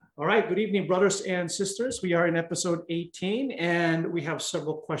All right, good evening, brothers and sisters. We are in episode 18, and we have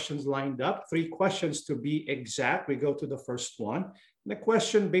several questions lined up, 3 questions to be exact. We go to the first one. The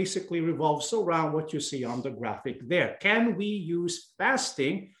question basically revolves around what you see on the graphic there. Can we use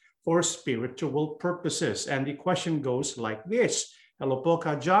fasting for spiritual purposes? And the question goes like this. Hello po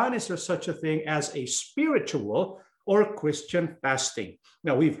ka dyan. Is there such a thing as a spiritual or Christian fasting?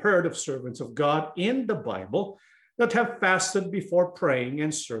 Now, we've heard of servants of God in the Bible that have fasted before praying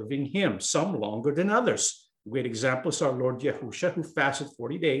and serving him, some longer than others. Great examples are Lord Yahushua, who fasted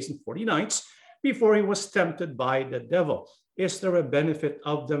 40 days and 40 nights before he was tempted by the devil. Is there a benefit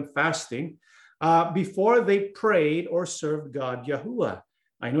of them fasting before they prayed or served God Yahuwah?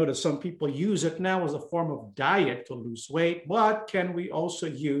 I know that some people use it now as a form of diet to lose weight, but can we also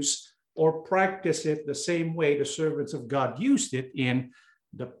use or practice it the same way the servants of God used it in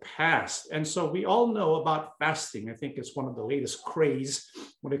the past? And so we all know about fasting. I think it's one of the latest craze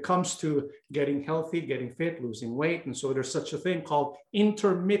when it comes to getting healthy, getting fit, losing weight. And so there's such a thing called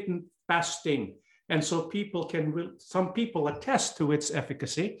intermittent fasting. And so some people attest to its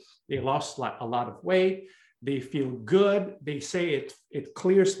efficacy. They lost a lot of weight. They feel good. They say it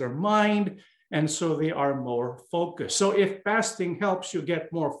clears their mind. And so they are more focused. So if fasting helps you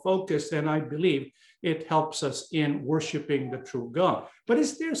get more focused, then I believe it helps us in worshiping the true God. But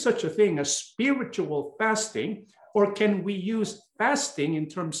is there such a thing as spiritual fasting? Or can we use fasting in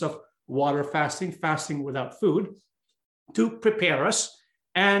terms of water fasting, fasting without food, to prepare us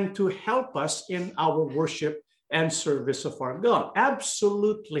and to help us in our worship and service of our God?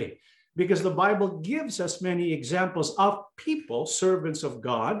 Absolutely. Because the Bible gives us many examples of people, servants of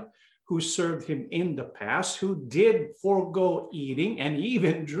God, who served him in the past, who did forego eating and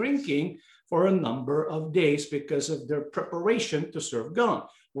even drinking for a number of days because of their preparation to serve God.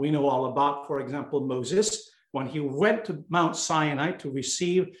 We know all about, for example, Moses, when he went to Mount Sinai to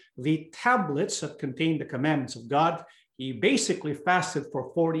receive the tablets that contain the commandments of God. He basically fasted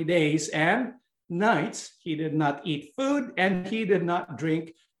for 40 days and nights. He did not eat food and he did not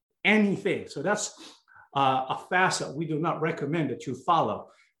drink anything. So that's a fast that we do not recommend that you follow,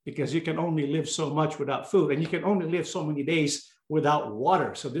 because you can only live so much without food and you can only live so many days without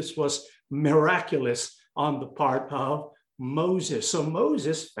water. So this was miraculous on the part of Moses. So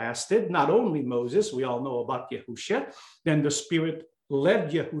Moses fasted. Not only Moses, we all know about Yahushua. Then the Spirit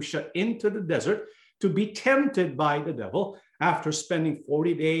led Yahushua into the desert to be tempted by the devil. After spending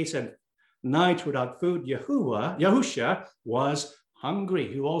 40 days and nights without food, Yahushua was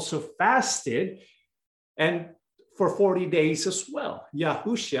hungry. He also fasted and for 40 days as well.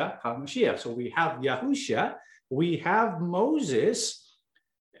 Yahushua HaMashiach. So we have Yahushua, we have Moses,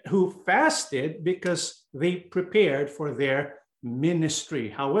 who fasted because they prepared for their ministry.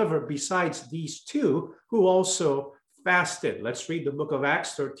 However, besides these two who also fasted, let's read the book of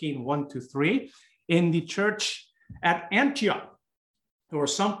Acts 13, 1-3. In the church at Antioch, there were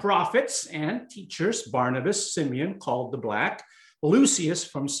some prophets and teachers: Barnabas, Simeon, called the Black, Lucius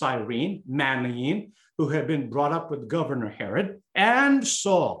from Cyrene, Manaen, who had been brought up with Governor Herod, and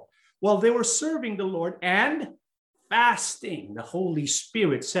Saul. While they were serving the Lord and fasting, the Holy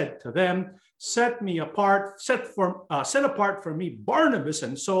Spirit said to them, set apart for me Barnabas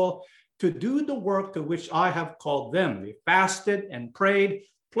and Saul to do the work to which I have called them. They fasted and prayed,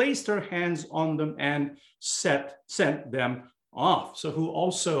 placed their hands on them, and sent them off. So who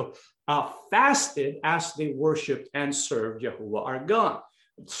also fasted as they worshiped and served Yahuwah our God.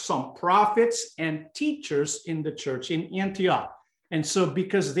 Some prophets and teachers in the church in Antioch. And so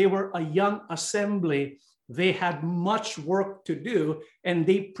because they were a young assembly, they had much work to do, and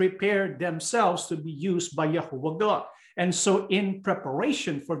they prepared themselves to be used by Yahuwah God. And so in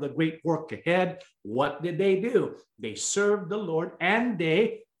preparation for the great work ahead, what did they do? They served the Lord and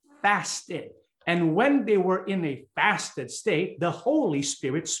they fasted. And when they were in a fasted state, the Holy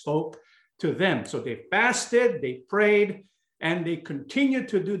Spirit spoke to them. So they fasted, they prayed, and they continued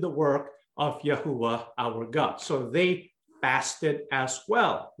to do the work of Yahuwah our God. So they fasted as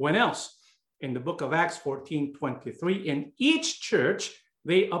well. When else? In the book of Acts 14:23, in each church,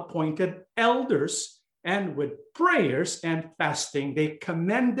 they appointed elders, and with prayers and fasting, they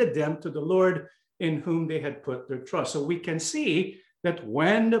commended them to the Lord in whom they had put their trust. So we can see that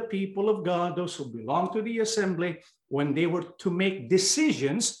when the people of God, those who belong to the assembly, when they were to make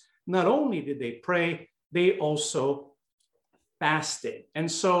decisions, not only did they pray, they also fasted. And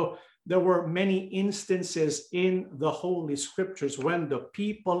so there were many instances in the Holy Scriptures when the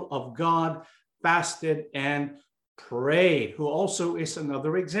people of God fasted and prayed, who also is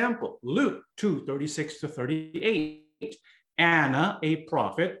another example. Luke 2:36-38. Anna, a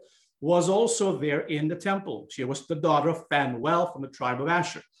prophet, was also there in the temple. She was the daughter of Phanuel from the tribe of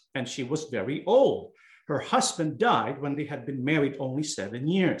Asher. and she was very old. Her husband died when they had been married only 7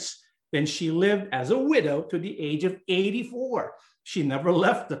 years. Then she lived as a widow to the age of 84. She never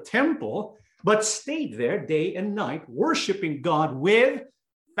left the temple, but stayed there day and night, worshiping God with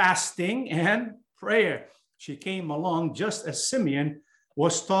fasting and prayer. She came along just as Simeon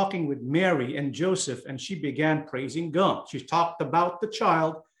was talking with Mary and Joseph, and she began praising God. She talked about the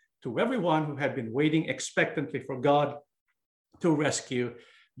child to everyone who had been waiting expectantly for God to rescue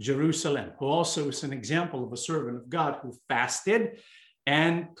Jerusalem, who also is an example of a servant of God who fasted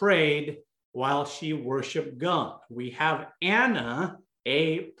and prayed while she worshiped God. We have Anna,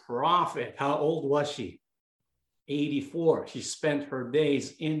 a prophet. How old was she? 84. She spent her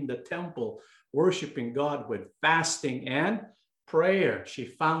days in the temple worshiping God with fasting and prayer. She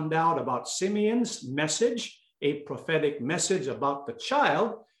found out about Simeon's message, a prophetic message about the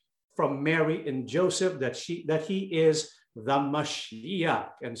child from Mary and Joseph, that he is the Mashiach.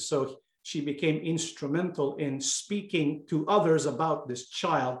 And so she became instrumental in speaking to others about this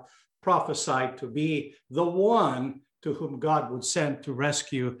child, prophesied to be the one to whom God would send to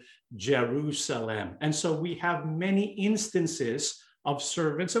rescue Jerusalem. And so we have many instances of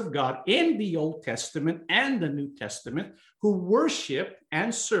servants of God in the Old Testament and the New Testament who worship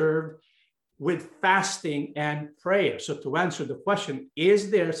and serve with fasting and prayer. So to answer the question, is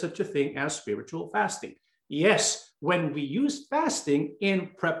there such a thing as spiritual fasting? Yes, when we use fasting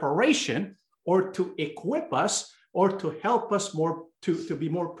in preparation or to equip us or to help us more to be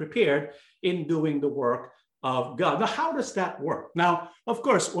more prepared in doing the work of God. Now, how does that work? Now, of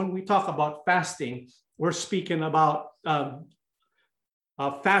course, when we talk about fasting, we're speaking about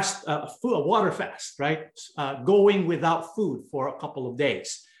water fast, right? Going without food for a couple of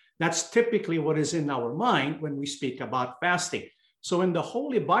days. That's typically what is in our mind when we speak about fasting. So in the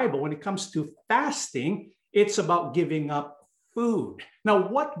Holy Bible, when it comes to fasting, it's about giving up food. Now,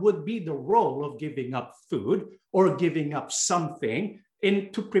 what would be the role of giving up food or giving up something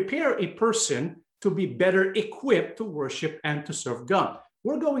to prepare a person to be better equipped to worship and to serve God?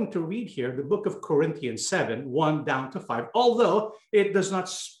 We're going to read here the book of Corinthians 7, 1 down to 5, although it does not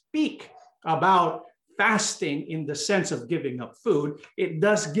speak about fasting in the sense of giving up food. It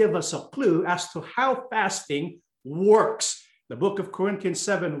does give us a clue as to how fasting works. The book of Corinthians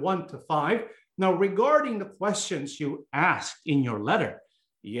 7, 1 to 5. Now, regarding the questions you asked in your letter,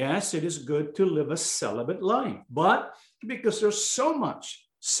 yes, it is good to live a celibate life, but because there's so much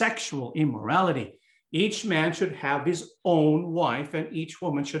sexual immorality, each man should have his own wife and each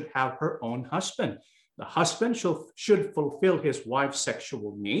woman should have her own husband. The husband should fulfill his wife's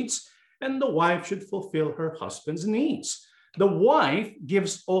sexual needs, and the wife should fulfill her husband's needs. The wife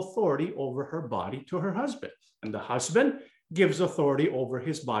gives authority over her body to her husband, and the husband gives authority over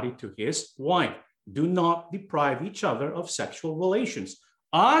his body to his wife. Do not deprive each other of sexual relations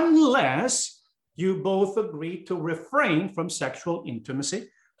unless you both agree to refrain from sexual intimacy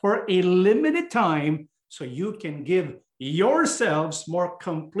for a limited time so you can give yourselves more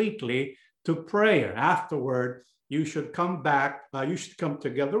completely to prayer. Afterward, you should come back, you should come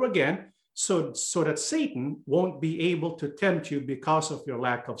together again so that Satan won't be able to tempt you because of your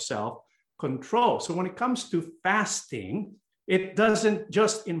lack of self-control. So when it comes to fasting, it doesn't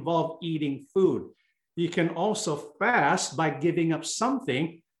just involve eating food. You can also fast by giving up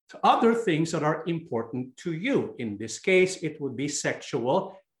something to other things that are important to you. In this case, it would be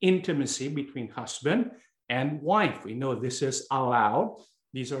sexual intimacy between husband and wife. We know this is allowed.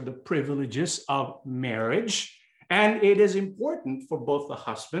 These are the privileges of marriage. And it is important for both the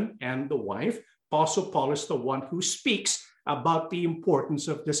husband and the wife. Apostle Paul is the one who speaks about the importance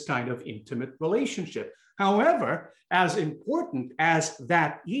of this kind of intimate relationship. However, as important as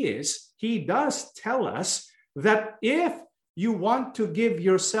that is, he does tell us that if you want to give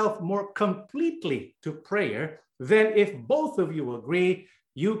yourself more completely to prayer, then if both of you agree,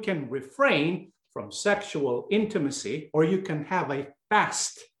 you can refrain from sexual intimacy, or you can have a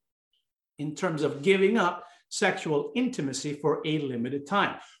fast in terms of giving up sexual intimacy for a limited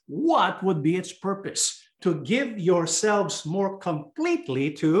time. What would be its purpose? To give yourselves more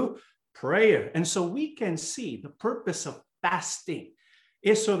completely to prayer. And so we can see the purpose of fasting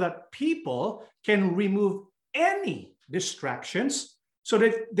is so that people can remove any distractions so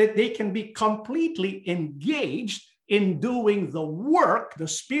that they can be completely engaged in doing the work, the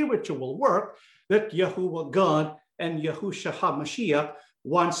spiritual work that Yahuwah God and Yahushua HaMashiach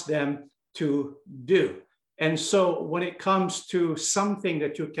wants them to do. And so when it comes to something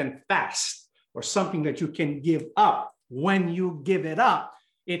that you can fast or something that you can give up, when you give it up,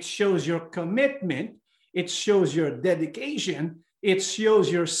 it shows your commitment, it shows your dedication, it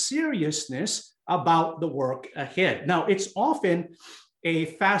shows your seriousness about the work ahead. Now, it's often a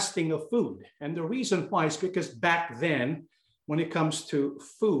fasting of food. And the reason why is because back then, when it comes to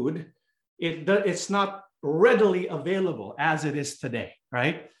food, it's not readily available as it is today,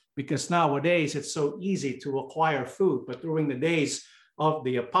 right? Because nowadays it's so easy to acquire food, but during the days of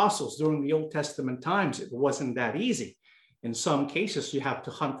the apostles, during the Old Testament times, it wasn't that easy. In some cases, you have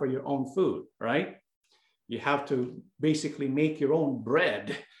to hunt for your own food, right? You have to basically make your own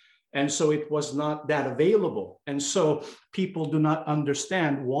bread. And so it was not that available. And so people do not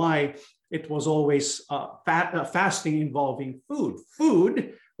understand why it was always fasting involving food.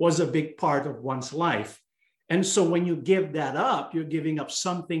 Food was a big part of one's life. And so when you give that up, you're giving up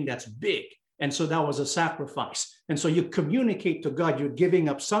something that's big. And so that was a sacrifice. And so you communicate to God, you're giving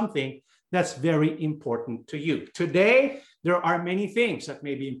up something that's very important to you. Today, there are many things that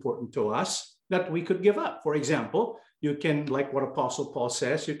may be important to us that we could give up. For example, you can, like what Apostle Paul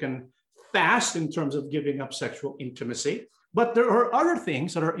says, you can fast in terms of giving up sexual intimacy. But there are other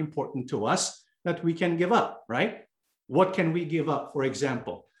things that are important to us that we can give up, right? What can we give up, for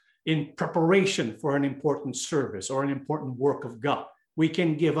example, in preparation for an important service or an important work of God? We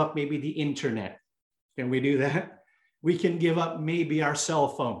can give up maybe the internet. Can we do that? We can give up maybe our cell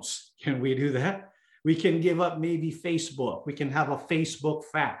phones. Can we do that? We can give up maybe Facebook. We can have a Facebook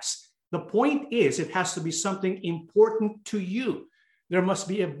fast. The point is, it has to be something important to you. There must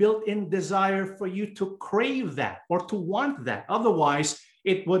be a built-in desire for you to crave that or to want that. Otherwise,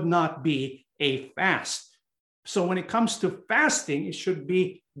 it would not be a fast. So when it comes to fasting, it should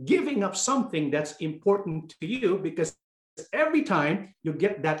be giving up something that's important to you, because every time you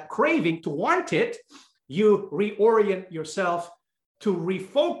get that craving to want it, you reorient yourself to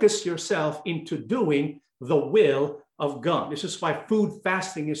refocus yourself into doing the will of God. This is why food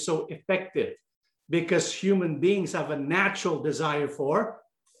fasting is so effective, because human beings have a natural desire for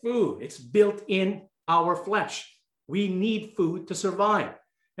food. It's built in our flesh. We need food to survive.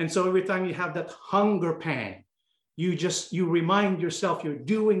 And so every time you have that hunger pang, you remind yourself you're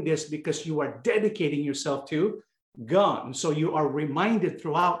doing this because you are dedicating yourself to God. And so you are reminded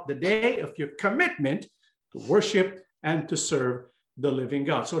throughout the day of your commitment to worship and to serve the living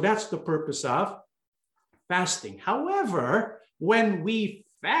God. So that's the purpose of fasting. However, when we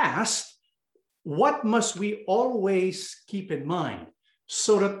fast, what must we always keep in mind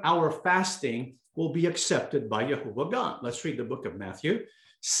so that our fasting will be accepted by Yahuwah God? Let's read the book of Matthew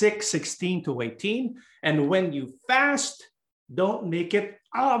 6:16 to 18. And when you fast, don't make it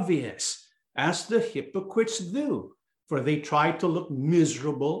obvious as the hypocrites do, for they try to look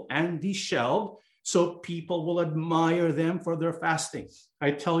miserable and disheveled, so people will admire them for their fasting.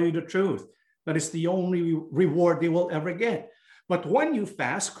 I tell you the truth, that is the only reward they will ever get. But when you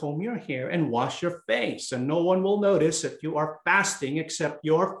fast, comb your hair and wash your face, and no one will notice that you are fasting except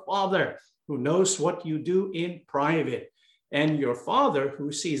your Father, who knows what you do in private. And your Father,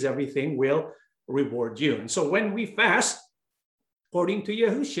 who sees everything, will reward you. And so when we fast, according to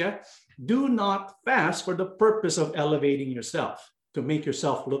Yahushua, do not fast for the purpose of elevating yourself, to make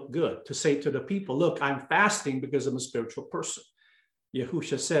yourself look good, to say to the people, look, I'm fasting because I'm a spiritual person.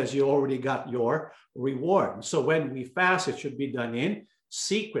 Yahushua says you already got your reward. So when we fast, it should be done in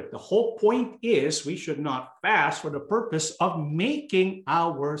secret. The whole point is we should not fast for the purpose of making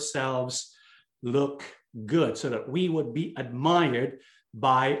ourselves look good so that we would be admired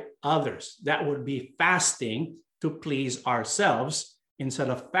by others. That would be fasting to please ourselves instead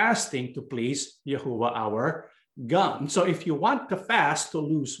of fasting to please Yahuwah our God. And so if you want to fast to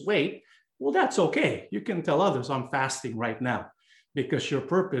lose weight, well, that's okay. You can tell others I'm fasting right now, because your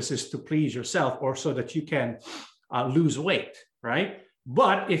purpose is to please yourself or so that you can lose weight, right?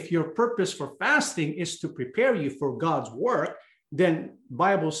 But if your purpose for fasting is to prepare you for God's work, then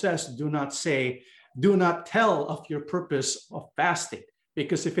Bible says, do not tell of your purpose of fasting.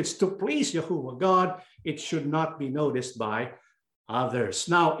 Because if it's to please Yahuwah God, it should not be noticed by others.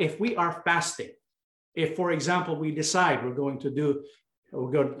 Now, if we are fasting, if, for example, we decide we're going to do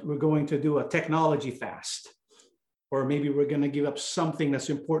a technology fast, or maybe we're going to give up something that's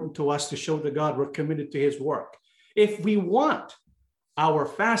important to us to show to God we're committed to his work. If we want our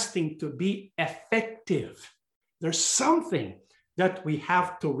fasting to be effective, there's something that we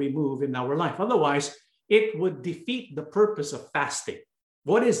have to remove in our life. Otherwise, it would defeat the purpose of fasting.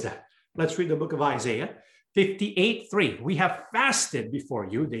 What is that? Let's read the book of Isaiah 58:3. We have fasted before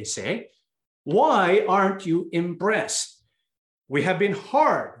you, they say. Why aren't you impressed? We have been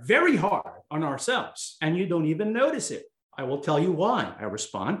hard, very hard on ourselves, and you don't even notice it. I will tell you why, I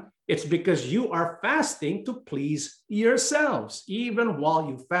respond. It's because you are fasting to please yourselves. Even while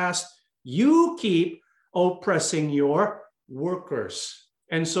you fast, you keep oppressing your workers.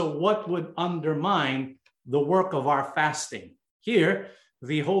 And so what would undermine the work of our fasting? Here,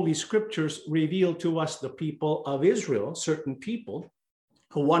 the Holy Scriptures reveal to us the people of Israel, certain people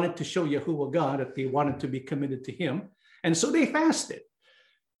who wanted to show Yahuwah God that they wanted to be committed to him. And so they fasted.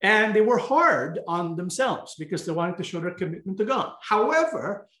 And they were hard on themselves because they wanted to show their commitment to God.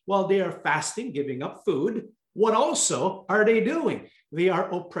 However, while they are fasting, giving up food, what also are they doing? They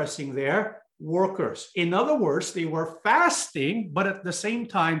are oppressing their workers. In other words, they were fasting, but at the same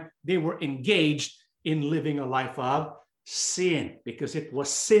time, they were engaged in living a life of sin because it was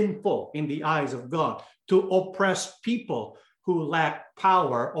sinful in the eyes of God to oppress people who lack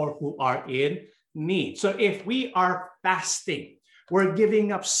power or who are in need. So if we are fasting, we're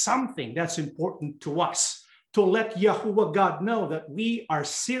giving up something that's important to us to let Yahuwah God know that we are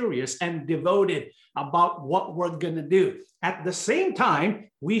serious and devoted about what we're going to do. At the same time,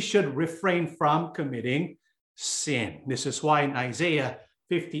 we should refrain from committing sin. This is why in Isaiah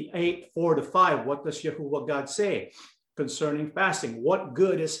 58, 4-5, what does Yahuwah God say concerning fasting? What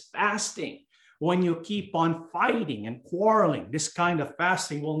good is fasting when you keep on fighting and quarreling? This kind of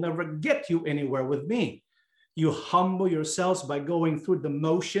fasting will never get you anywhere with me. You humble yourselves by going through the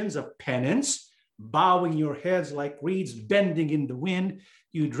motions of penance, bowing your heads like reeds bending in the wind.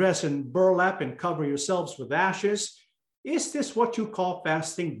 You dress in burlap and cover yourselves with ashes. Is this what you call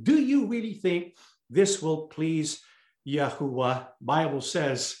fasting? Do you really think this will please Yahuwah? Bible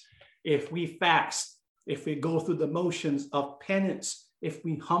says if we fast, if we go through the motions of penance, if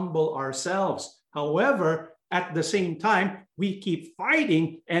we humble ourselves, however, at the same time, we keep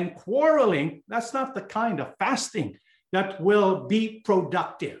fighting and quarreling, that's not the kind of fasting that will be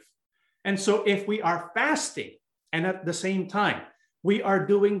productive. And so if we are fasting and at the same time, we are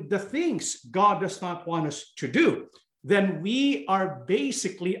doing the things God does not want us to do, then we are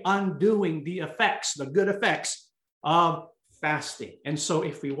basically undoing the effects, the good effects of fasting. And so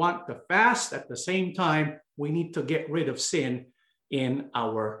if we want to fast at the same time, we need to get rid of sin in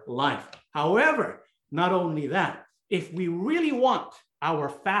our life. However, not only that, if we really want our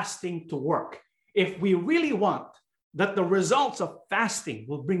fasting to work, if we really want that the results of fasting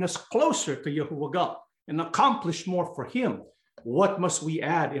will bring us closer to Yahuwah God and accomplish more for him, what must we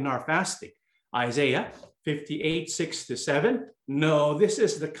add in our fasting? Isaiah 58, 6-7. No, this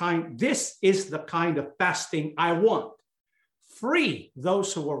is the kind of fasting I want. Free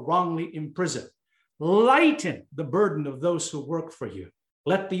those who are wrongly imprisoned. Lighten the burden of those who work for you.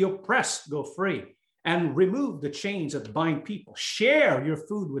 Let the oppressed go free and remove the chains that bind people. Share your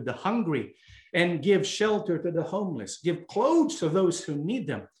food with the hungry and give shelter to the homeless. Give clothes to those who need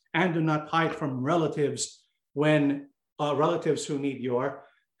them and do not hide from relatives when relatives who need your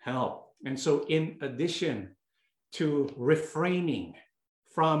help. And so in addition to refraining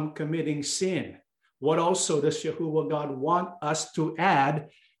from committing sin, what also does Yahuwah God want us to add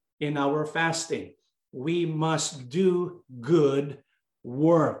in our fasting? We must do good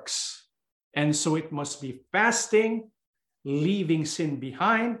works. And so it must be fasting, leaving sin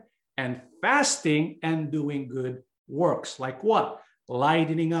behind, and fasting and doing good works. Like what?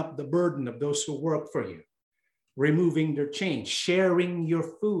 Lightening up the burden of those who work for you, removing their chains, sharing your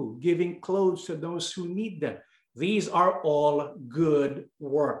food, giving clothes to those who need them. These are all good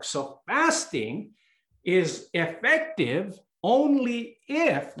works. So fasting is effective only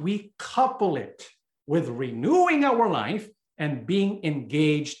if we couple it with renewing our life and being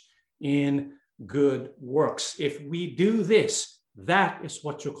engaged in good works. If we do this, that is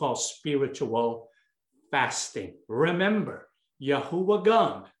what you call spiritual fasting. Remember, Yahuwah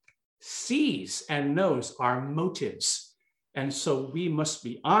God sees and knows our motives. And so we must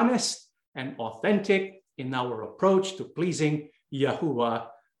be honest and authentic in our approach to pleasing Yahuwah,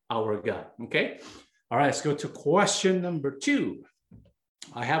 our God. Okay? All right, let's go to question number 2.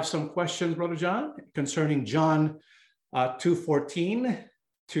 I have some questions, Brother John, concerning John 2:14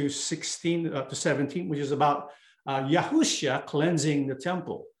 to 16 to 17, which is about Yahushua cleansing the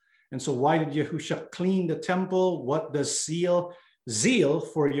temple. And so why did Yahushua clean the temple? What does zeal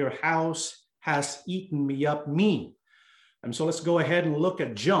for your house has eaten me up mean? And so let's go ahead and look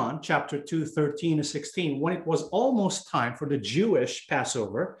at John chapter 2, 13 to 16. When it was almost time for the Jewish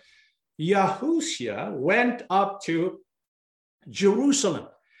Passover, Yahushua went up to Jerusalem.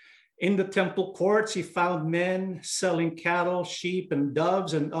 In the temple courts, he found men selling cattle, sheep, and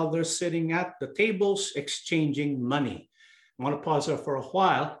doves, and others sitting at the tables exchanging money. I want to pause there for a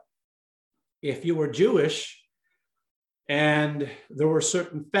while. If you were Jewish and there were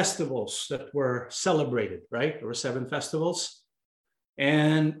certain festivals that were celebrated, right? There were 7 festivals.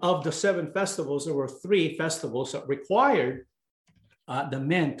 And of the 7 festivals, there were 3 festivals that required the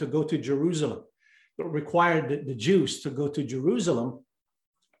men to go to Jerusalem. It required the Jews to go to Jerusalem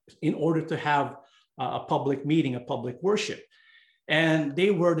in order to have a public meeting, a public worship. And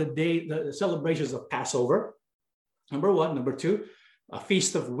they were the celebrations of Passover, number one. Number two, a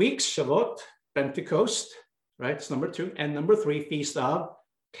Feast of Weeks, Shavuot, Pentecost, right? It's number two. And number three, Feast of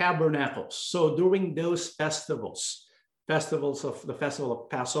Tabernacles. So during those festivals of the festival of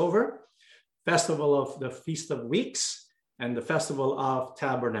Passover, festival of the Feast of Weeks, and the festival of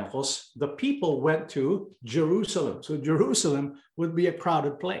Tabernacles, the people went to Jerusalem. So Jerusalem would be a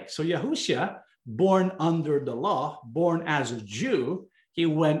crowded place. So Yahushua, born under the law, born as a Jew, he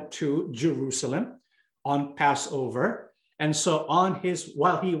went to Jerusalem on Passover. And so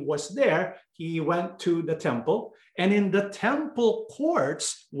while he was there, he went to the temple. And in the temple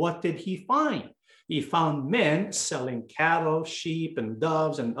courts, what did he find? He found men selling cattle, sheep, and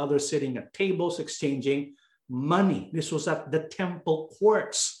doves, and others sitting at tables exchanging money. This was at the temple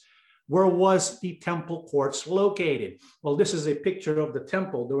courts. Where was the temple courts located? Well, this is a picture of the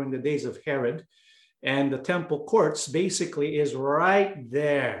temple during the days of Herod. And the temple courts basically is right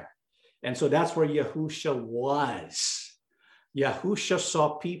there. And so that's where Yahushua was. Yahushua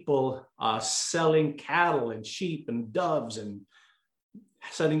saw people selling cattle and sheep and doves and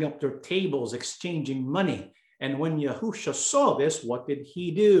setting up their tables, exchanging money. And when Yahushua saw this, what did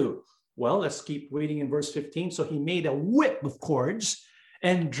he do? Well, let's keep reading in verse 15. So he made a whip of cords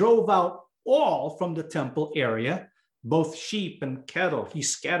and drove out all from the temple area, both sheep and cattle. He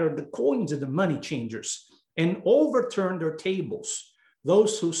scattered the coins of the money changers and overturned their tables.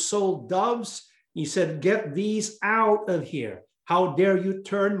 Those who sold doves, he said, get these out of here. How dare you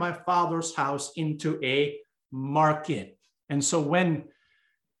turn my father's house into a market? And so when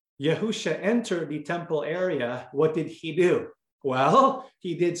Yahushua entered the temple area, what did he do? Well,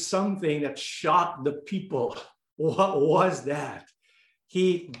 he did something that shocked the people. What was that?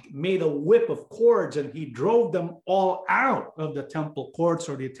 He made a whip of cords and he drove them all out of the temple courts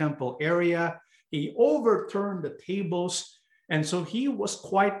or the temple area. He overturned the tables. And so he was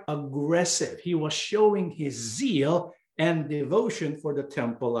quite aggressive. He was showing his zeal and devotion for the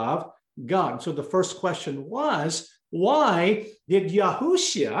temple of God. So the first question was, why did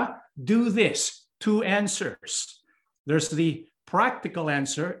Yahushua do this? Two answers. There's the practical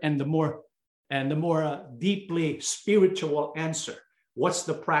answer and the more deeply spiritual answer. What's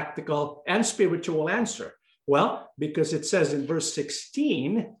the practical and spiritual answer? Well, because it says in verse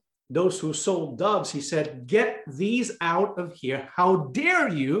 16, those who sold doves, he said, get these out of here. How dare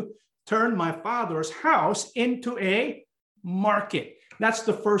you turn my father's house into a market? That's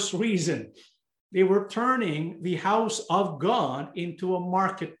the first reason. They were turning the house of God into a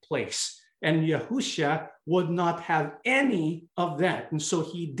marketplace. And Yahushua would not have any of that. And so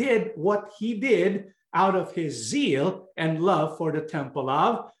he did what he did out of his zeal and love for the temple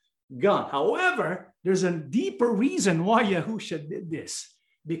of God. However, there's a deeper reason why Yahushua did this,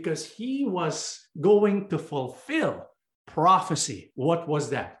 because he was going to fulfill prophecy. What was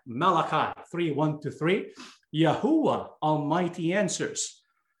that? Malachi 3:1-3. Yahuwah Almighty answers,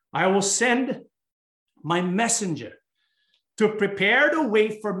 I will send my messenger to prepare the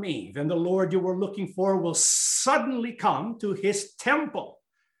way for me. Then the Lord you were looking for will suddenly come to his temple.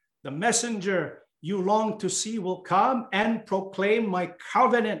 The messenger you long to see will come and proclaim my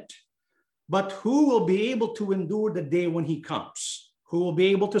covenant. But who will be able to endure the day when he comes? Who will be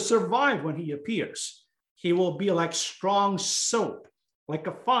able to survive when he appears? He will be like strong soap, like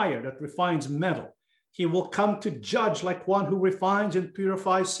a fire that refines metal. He will come to judge like one who refines and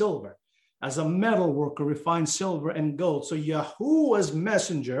purifies silver, as a metal worker refines silver and gold. So Yahuwah's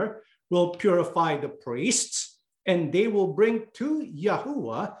messenger will purify the priests, and they will bring to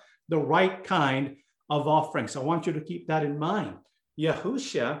Yahuwah the right kind of offerings. I want you to keep that in mind.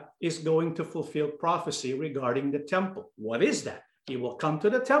 Yahushua is going to fulfill prophecy regarding the temple. What is that? He will come to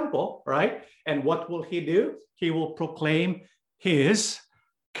the temple, right? And what will he do? He will proclaim his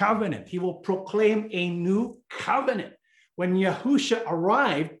covenant. He will proclaim a new covenant. When Yahushua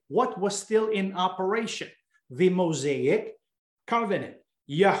arrived, what was still in operation? The Mosaic covenant.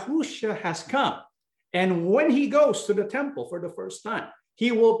 Yahushua has come. And when he goes to the temple for the first time,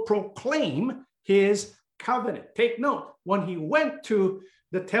 he will proclaim his covenant. Take note, when he went to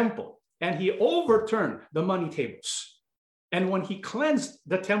the temple and he overturned the money tables, and when he cleansed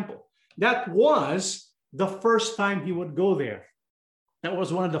the temple, that was the first time he would go there. That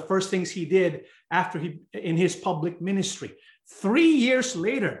was one of the first things he did after in his public ministry. 3 years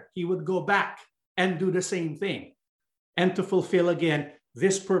later, he would go back and do the same thing and to fulfill again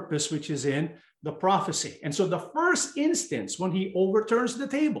this purpose, which is in the prophecy. And so the first instance when he overturns the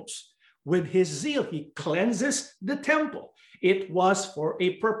tables with his zeal, he cleanses the temple. It was for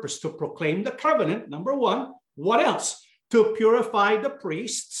a purpose to proclaim the covenant, number one. What else? To purify the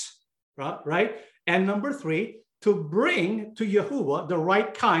priests, right? And number three, to bring to Yahuwah the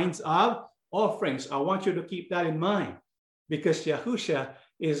right kinds of offerings. I want you to keep that in mind, because Yahusha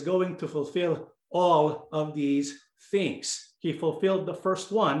is going to fulfill all of these things. He fulfilled the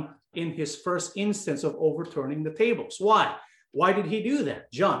first one in his first instance of overturning the tables. Why? Why did he do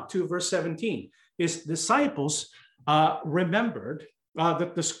that? John 2, verse 17. His disciples remembered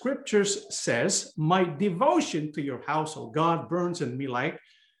that the scriptures says, my devotion to your house, O God, burns in me like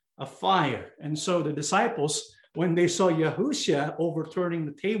a fire. And so the disciples, when they saw Yahusha overturning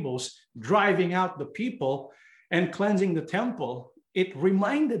the tables, driving out the people and cleansing the temple, it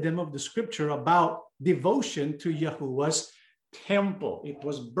reminded them of the scripture about devotion to Yahuwah's temple. It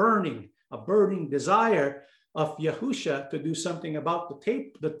was burning, a burning desire of Yahusha to do something about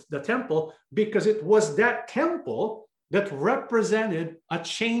the temple, because it was that temple that represented a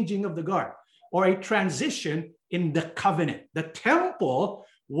changing of the guard or a transition in the covenant. The temple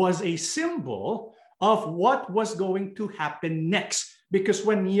was a symbol of what was going to happen next, because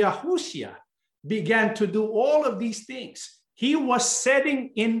when Yahushua began to do all of these things, he was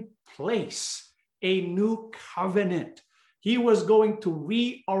setting in place a new covenant. He was going to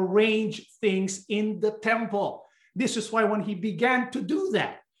rearrange things in the temple. This is why when he began to do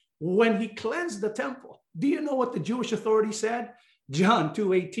that, when he cleansed the temple, do you know what the Jewish authorities said? John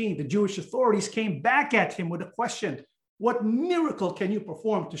 2:18, the Jewish authorities came back at him with a question. What miracle can you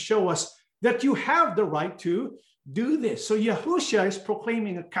perform to show us that you have the right to do this? So Yahushua is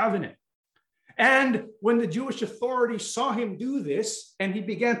proclaiming a covenant. And when the Jewish authorities saw him do this and he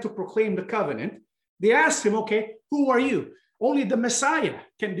began to proclaim the covenant, they asked him, okay, who are you? Only the Messiah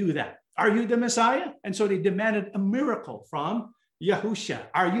can do that. Are you the Messiah? And so they demanded a miracle from Yahushua.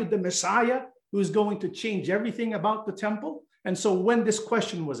 Are you the Messiah who's going to change everything about the temple? And so when this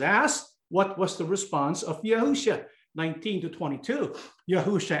question was asked, what was the response of Yahushua? 19 to 22,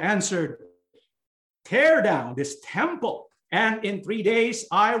 Yahushua answered, tear down this temple, and in 3 days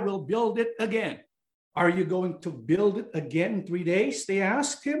I will build it again. Are you going to build it again in 3 days? They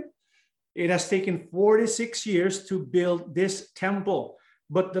asked him. It has taken 46 years to build this temple,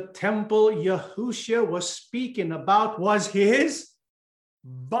 but the temple Yahushua was speaking about was his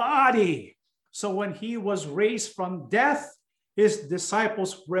body. So when he was raised from death, his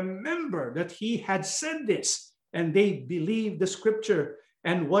disciples remembered that he had said this, and they believed the scripture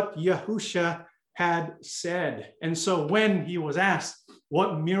and what Yahushua had said. And so when he was asked,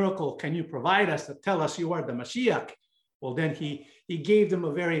 what miracle can you provide us to tell us you are the Mashiach? Well, then he gave them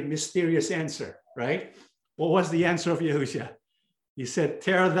a very mysterious answer, right? What was the answer of Yahushua? He said,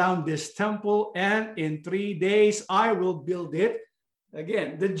 tear down this temple, and in 3 days I will build it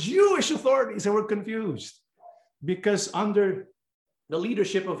again. The Jewish authorities were confused because under the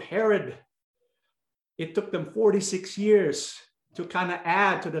leadership of Herod, it took them 46 years to kind of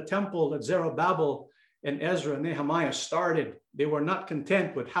add to the temple that Zerubbabel and Ezra and Nehemiah started. They were not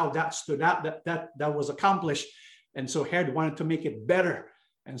content with how that stood out, that was accomplished. And so Herod wanted to make it better.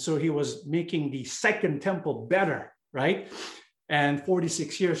 And so he was making the second temple better, right? And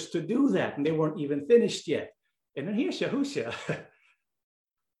 46 years to do that. And they weren't even finished yet. And then here's Yahushua.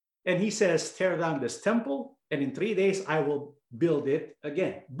 And he says, tear down this temple, and in 3 days I will build it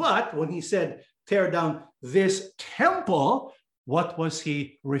again. But when he said, tear down this temple, what was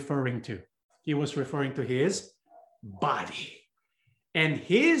he referring to? He was referring to his body. And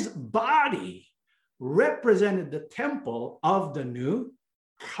his body represented the temple of the new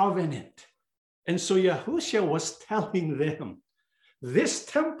covenant. And so Yahushua was telling them, this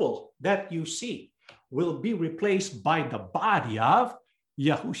temple that you see will be replaced by the body of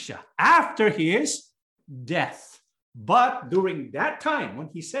Yahushua after his death. But during that time, when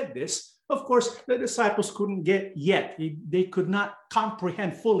he said this, of course, the disciples couldn't get yet. They could not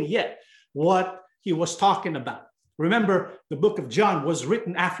comprehend fully yet what he was talking about. Remember, the book of John was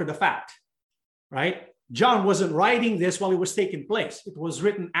written after the fact, right? John wasn't writing this while it was taking place. It was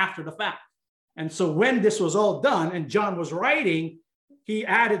written after the fact. And so when this was all done and John was writing, he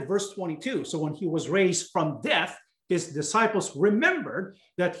added verse 22. So when he was raised from death, his disciples remembered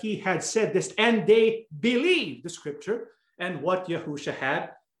that he had said this, and they believed the scripture and what Yahushua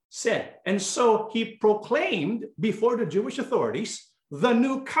had said. And so he proclaimed before the Jewish authorities the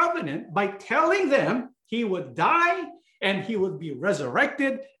new covenant by telling them he would die and he would be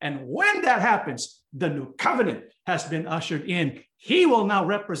resurrected. And when that happens, the new covenant has been ushered in. He will now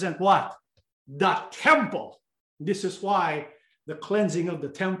represent what? The temple. This is why the cleansing of the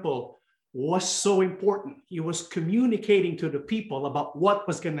temple was so important. He was communicating to the people about what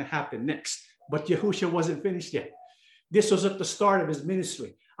was going to happen next. But Yahushua wasn't finished yet. This was at the start of his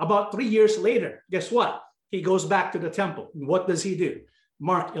ministry. About 3 years later, guess what? He goes back to the temple. What does he do?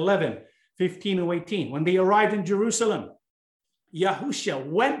 Mark 11, 15 to 18. When they arrived in Jerusalem, Yahushua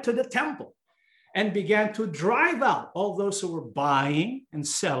went to the temple and began to drive out all those who were buying and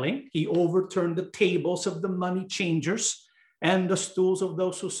selling. He overturned the tables of the money changers and the stools of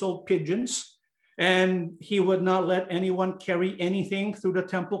those who sold pigeons. And he would not let anyone carry anything through the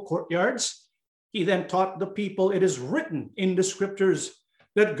temple courtyards. He then taught the people, it is written in the scriptures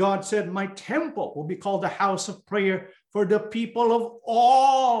that God said, my temple will be called the house of prayer for the people of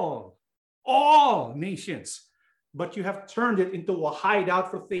all nations. But you have turned it into a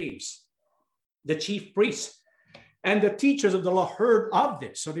hideout for thieves. The chief priests and the teachers of the law heard of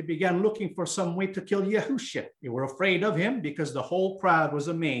this. So they began looking for some way to kill Yahushua. They were afraid of him because the whole crowd was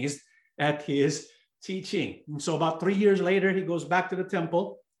amazed at his teaching. And so about 3 years later, he goes back to the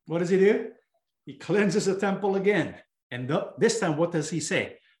temple. What does he do? He cleanses the temple again. And this time, what does he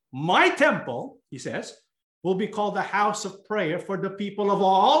say? My temple, he says, will be called the house of prayer for the people of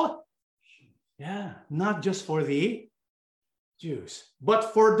all. Yeah, not just for the Jews,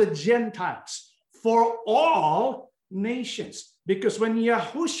 but for the Gentiles, for all nations. Because when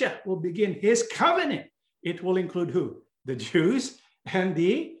Yahushua will begin his covenant, it will include who? The Jews and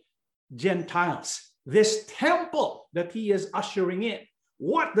the Gentiles. This temple that he is ushering in,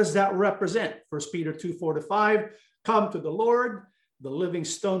 what does that represent? 1 Peter 2:4-5, come to the Lord, the living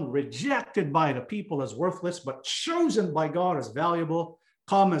stone rejected by the people as worthless, but chosen by God as valuable.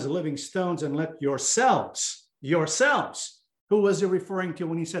 Come as living stones and let yourselves, who was he referring to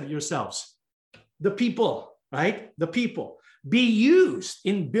when he said yourselves? The people, right? The people be used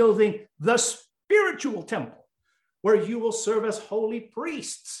in building the spiritual temple where you will serve as holy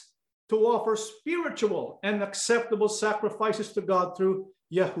priests to offer spiritual and acceptable sacrifices to God through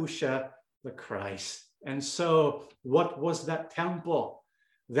Yahushua the Christ. And so what was that temple?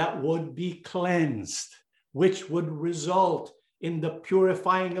 That would be cleansed, which would result in the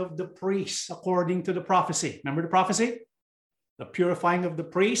purifying of the priests according to the prophecy. Remember the prophecy? The purifying of the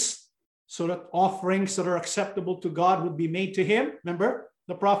priests so that offerings that are acceptable to God would be made to him. Remember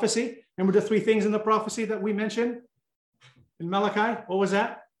the prophecy? Remember the three things in the prophecy that we mentioned in Malachi? What was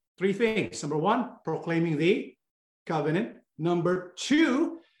that? Three things. Number one, proclaiming the covenant. Number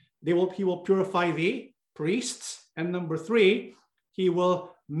two, he will purify the priests. And number three, he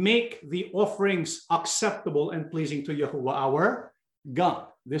will make the offerings acceptable and pleasing to Yahuwah our God.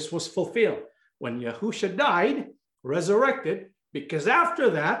 This was fulfilled when Yahushua died, resurrected, because after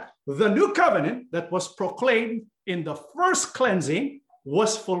that, the new covenant that was proclaimed in the first cleansing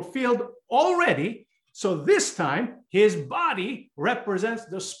was fulfilled already. So this time, his body represents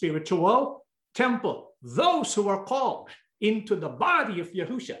the spiritual temple. Those who are called into the body of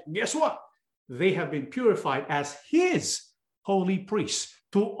Yahushua, guess what? They have been purified as his holy priests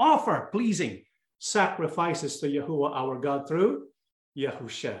to offer pleasing sacrifices to Yahuwah our God through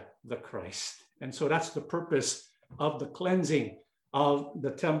Yahushua the Christ. And so that's the purpose of the cleansing of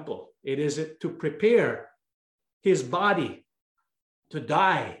the temple. It is to prepare his body to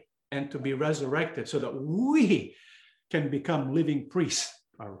die and to be resurrected so that we can become living priests,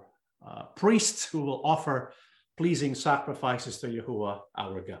 or priests who will offer pleasing sacrifices to Yahuwah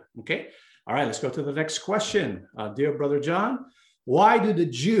our God. Okay? All right, let's go to the next question. Dear Brother John, why do the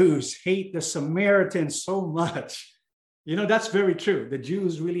Jews hate the Samaritans so much? You know, that's very true. The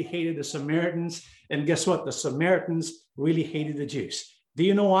Jews really hated the Samaritans. And guess what? The Samaritans really hated the Jews. Do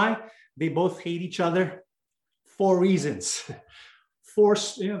you know why? They both hate each other? 4 reasons.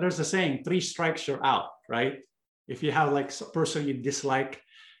 There's a saying, 3 strikes, you're out, right? If you have like a person you dislike,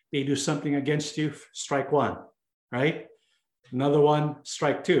 they do something against you, strike 1, right? Another one,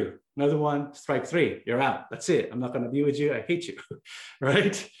 strike 2. Another one, strike 3. You're out. That's it. I'm not going to be with you. I hate you,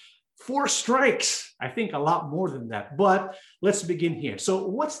 right? 4 strikes. I think a lot more than that. But let's begin here. So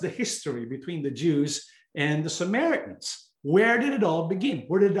what's the history between the Jews and the Samaritans? Where did it all begin?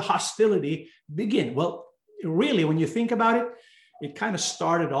 Where did the hostility begin? Well, really, when you think about it, it kind of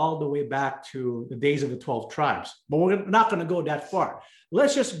started all the way back to the days of the 12 tribes. But we're not going to go that far.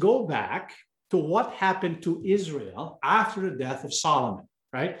 Let's just go back to what happened to Israel after the death of Solomon,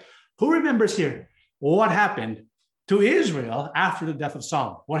 right? Who remembers here what happened to Israel after the death of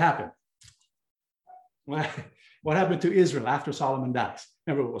Solomon? What happened? What happened to Israel after Solomon dies?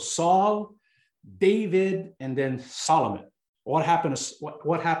 Remember, it was Saul, David, and then Solomon. What happened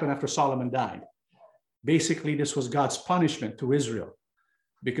after Solomon died? Basically, this was God's punishment to Israel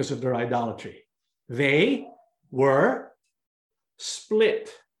because of their idolatry. They were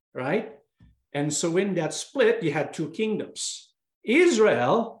split, right? And so in that split, you had 2 kingdoms,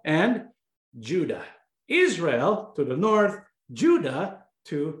 Israel and Judah. Israel to the north, Judah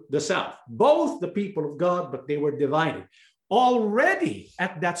to the south. Both the people of God, but they were divided. already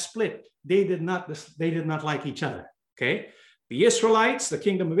at that split, they did not like each other. Okay. The Israelites, the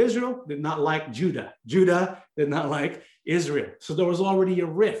kingdom of Israel, did not like Judah. Judah did not like Israel. So there was already a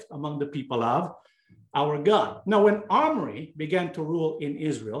rift among the people of our God. Now, when Omri began to rule in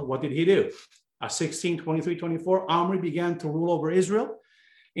Israel, what did he do? 16:23-24, Omri began to rule over Israel.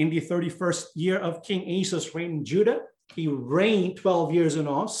 In the 31st year of King Asa's reign in Judah, he reigned 12 years in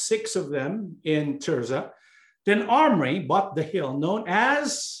all, 6 of them in Tirzah. Then Omri bought the hill known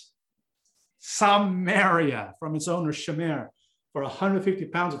as Samaria from its owner Shemer for 150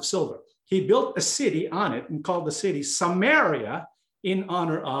 pounds of silver. He built a city on it and called the city Samaria in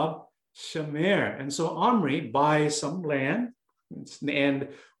honor of Shemer. And so Omri buys some land and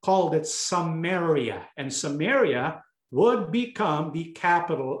called it Samaria. And Samaria would become the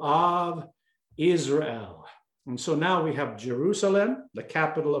capital of Israel. And so now we have Jerusalem, the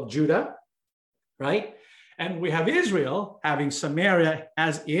capital of Judah, right? And we have Israel having Samaria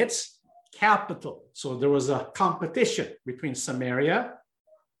as its capital. So there was a competition between Samaria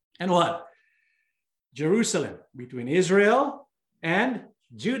and what? Jerusalem, between Israel and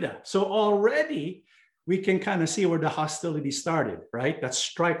Judah. So already we can kind of see where the hostility started, right? That's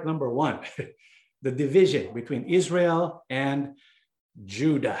strike number 1, the division between Israel and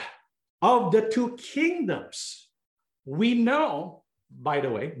Judah. Of the 2 kingdoms, we know, by the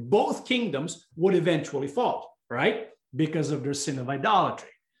way, both kingdoms would eventually fall, right? Because of their sin of idolatry.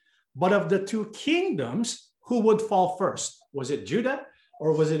 But of the 2 kingdoms, who would fall first? Was it Judah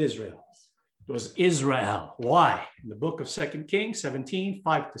or was it Israel? It was Israel. Why? In the book of 2 Kings 17,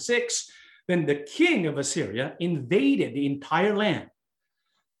 5-6, then the king of Assyria invaded the entire land.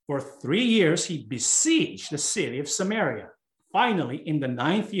 For 3 years, he besieged the city of Samaria. Finally, in the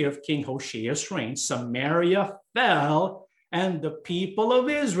 9th year of King Hoshea's reign, Samaria fell, and the people of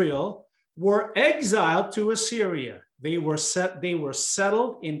Israel were exiled to Assyria. They were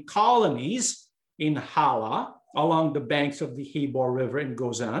settled in colonies in Hala, along the banks of the Habor River in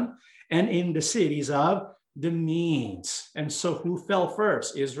Gozan, and in the cities of the Medes. And so who fell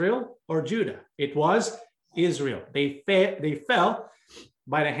first, Israel or Judah? It was Israel. They fell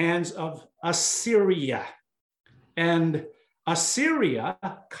by the hands of Assyria. And Assyria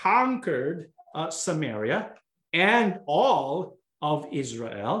conquered Samaria and all of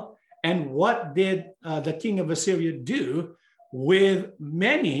Israel. And what did the king of Assyria do with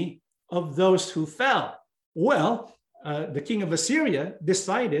many of those who fell? Well, the king of Assyria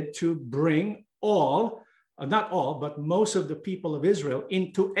decided to bring not all, but most of the people of Israel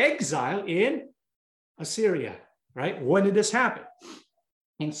into exile in Assyria, right? When did this happen?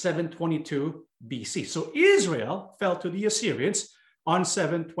 In 722 BC. So Israel fell to the Assyrians on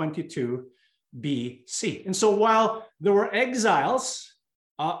 722 BC. And so while there were exiles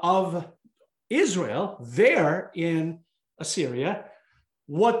of Israel there in Assyria,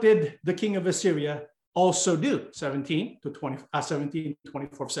 what did the king of Assyria also do?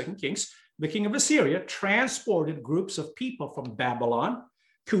 17-24 of 2 Kings. The king of Assyria transported groups of people from Babylon,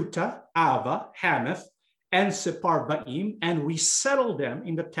 Kuta, Ava, Hamath, and Sepharvaim, and resettled them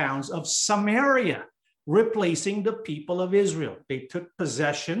in the towns of Samaria, replacing the people of Israel. They took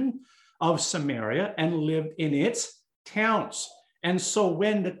possession of Samaria and lived in its towns. And so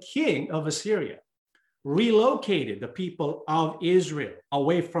when the king of Assyria relocated the people of Israel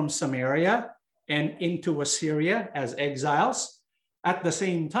away from Samaria and into Assyria as exiles, at the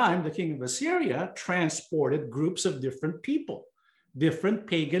same time, the king of Assyria transported groups of different people, different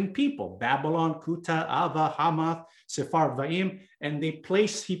pagan people, Babylon, Kuta, Ava, Hamath, Sepharvaim, and he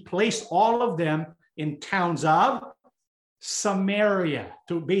placed all of them in towns of Samaria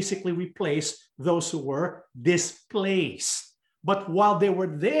to basically replace those who were displaced. But while they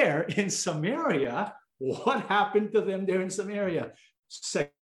were there in Samaria, what happened to them there in Samaria? 2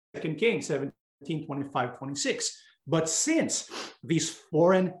 Kings 17:25-26. But since these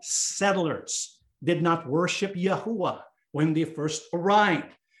foreign settlers did not worship Yahuwah when they first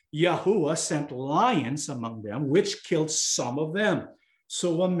arrived, Yahuwah sent lions among them, which killed some of them.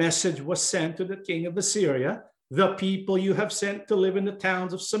 So a message was sent to the king of Assyria: the people you have sent to live in the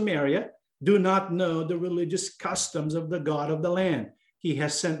towns of Samaria do not know the religious customs of the God of the land. He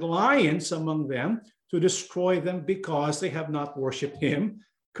has sent lions among them to destroy them because they have not worshiped him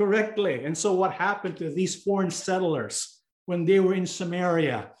correctly. And so what happened to these foreign settlers when they were in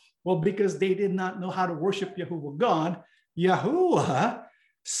Samaria? Well, because they did not know how to worship Yahuwah God, Yahuwah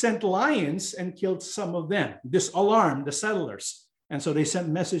sent lions and killed some of them. This alarmed the settlers. And so they sent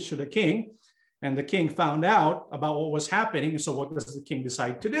a message to the king, and the king found out about what was happening. So what does the king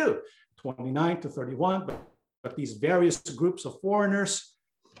decide to do? 29-31, but these various groups of foreigners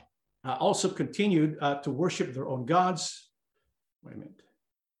also continued to worship their own gods, Wait a minute.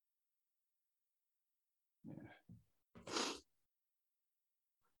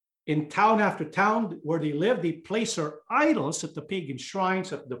 In town after town where they lived, they placed their idols at the pagan shrines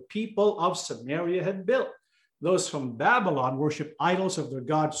that the people of Samaria had built. Those from Babylon worshiped idols of their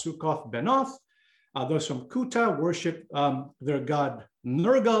god Succoth-Benoth. Those from Kuta worshiped their god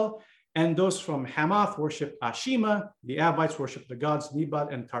Nergal. And those from Hamath worshiped Ashima. The Abites worshiped the gods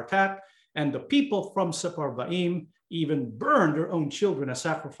Nebat and Tartak. And the people from Sepharvaim even burned their own children as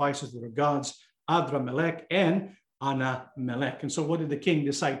sacrifices to their gods Adramelech and Anamelech. And so what did the king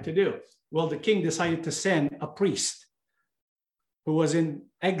decide to do? Well, the king decided to send a priest who was in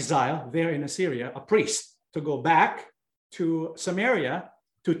exile there in Assyria, a priest, to go back to Samaria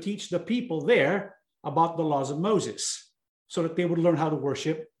to teach the people there about the laws of Moses so that they would learn how to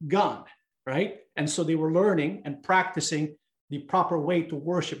worship God, right? And so they were learning and practicing the proper way to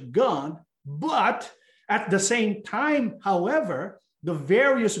worship God. But at the same time, however, the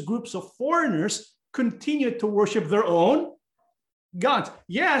various groups of foreigners continued to worship their own gods.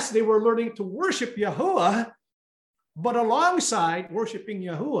 Yes, they were learning to worship Yahuwah, but alongside worshiping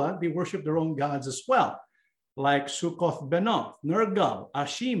Yahuwah, they worshiped their own gods as well, like Succoth-Benoth, Nergal,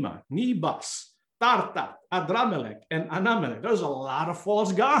 Ashima, Nebas, Tartak, Adramelech, and Anamelech. There's a lot of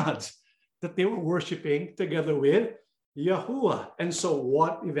false gods that they were worshiping together with Yahuwah. And so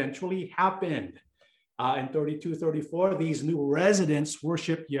what eventually happened? In 32-34, these new residents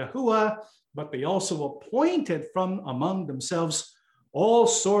worshiped Yahuwah, but they also appointed from among themselves all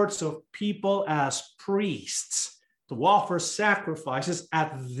sorts of people as priests to offer sacrifices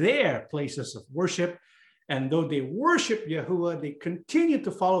at their places of worship. And though they worship Yahuwah, they continue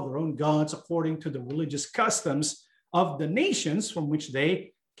to follow their own gods according to the religious customs of the nations from which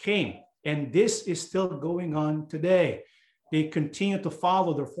they came. And this is still going on today. They continue to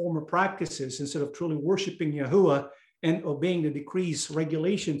follow their former practices instead of truly worshiping Yahuwah and obeying the decrees,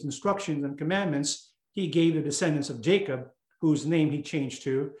 regulations, instructions, and commandments he gave the descendants of Jacob, whose name he changed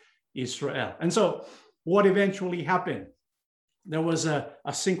to Israel. And so what eventually happened? There was a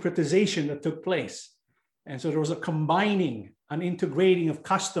syncretization that took place. And so there was a combining, an integrating of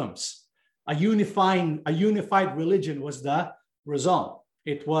customs. A unified religion was the result.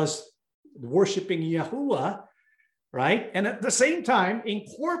 It was worshiping Yahuwah, right? And at the same time,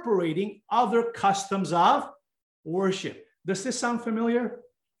 incorporating other customs of worship. Does this sound familiar?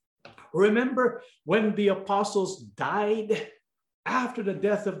 Remember when the apostles died? After the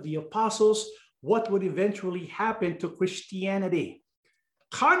death of the apostles, what would eventually happen to Christianity?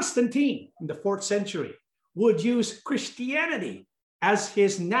 Constantine in the 4th century would use Christianity as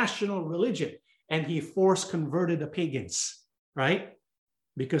his national religion, and he force converted the pagans, right?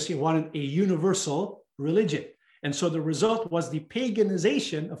 Because he wanted a universal religion. And so the result was the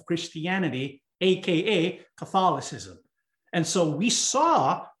paganization of Christianity, aka Catholicism. And so we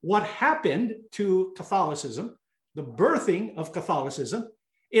saw what happened to Catholicism. The birthing of Catholicism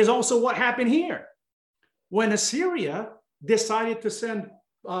is also what happened here. When Assyria decided to send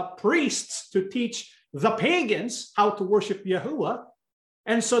priests to teach the pagans how to worship Yahuwah.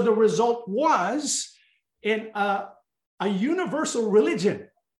 And so the result was in a universal religion,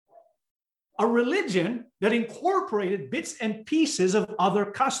 a religion that incorporated bits and pieces of other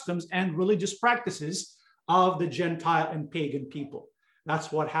customs and religious practices of the Gentile and pagan people.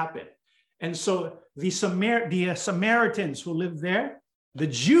 That's what happened. And so the Samaritans who lived there, the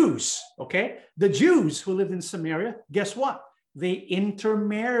Jews, okay, the Jews who lived in Samaria, guess what? They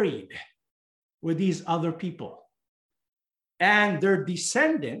intermarried with these other people. And their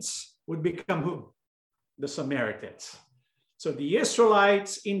descendants would become who? The Samaritans. So the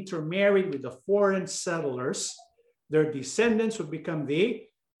Israelites intermarried with the foreign settlers. Their descendants would become the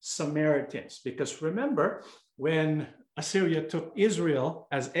Samaritans. Because remember, when Assyria took Israel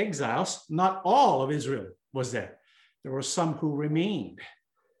as exiles, not all of Israel was there. There were some who remained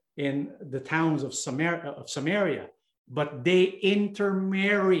in the towns of Samaria, but they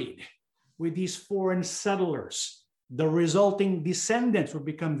intermarried with these foreign settlers. The resulting descendants would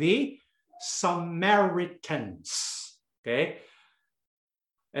become the Samaritans, okay?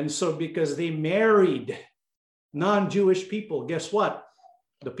 And so because they married non-Jewish people, guess what?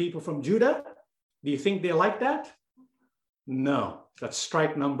 The people from Judah, do you think they like that? No, that's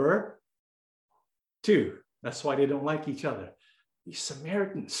strike number 2. That's why they don't like each other. These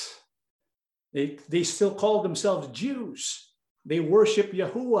Samaritans, they still call themselves Jews. They worship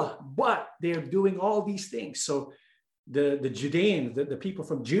Yahuwah, but they're doing all these things. So the Judeans, the people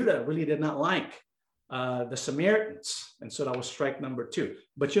from Judah really did not like the Samaritans. And so that was strike number 2.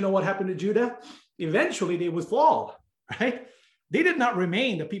 But you know what happened to Judah? Eventually they would fall, right? They did not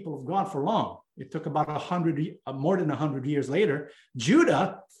remain the people of God for long. it took about more than 100 years later,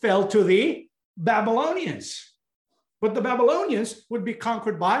 Judah fell to the Babylonians. But the Babylonians would be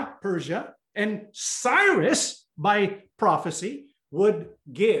conquered by Persia, and Cyrus, by prophecy, would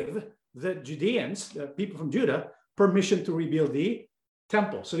give the Judeans, the people from Judah, permission to rebuild the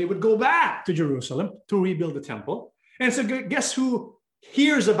temple. So they would go back to Jerusalem to rebuild the temple. And so guess who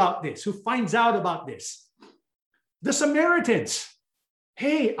hears about this, who finds out about this? The Samaritans.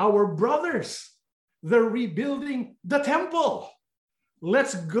 Hey, our brothers, they're rebuilding the temple.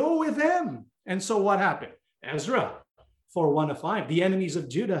 Let's go with them. And so what happened? Ezra 4:1-5, the enemies of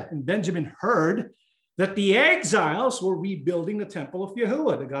Judah and Benjamin heard that the exiles were rebuilding the temple of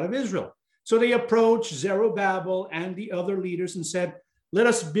Yahuwah, the God of Israel. So they approached Zerubbabel and the other leaders and said, let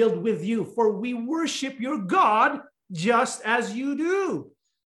us build with you, for we worship your God just as you do.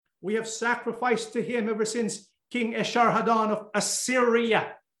 We have sacrificed to him ever since King Esarhaddon of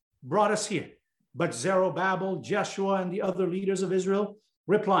Assyria brought us here. But Zerubbabel, Joshua, and the other leaders of Israel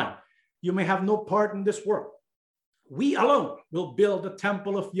replied, you may have no part in this work. We alone will build the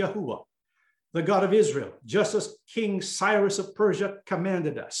temple of Yahuwah, the God of Israel, just as King Cyrus of Persia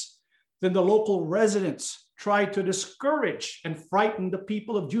commanded us. Then the local residents tried to discourage and frighten the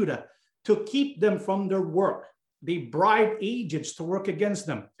people of Judah to keep them from their work. They bribed agents to work against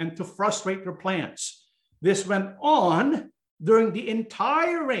them and to frustrate their plans. This went on during the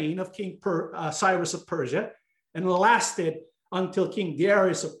entire reign of King Cyrus of Persia and lasted until King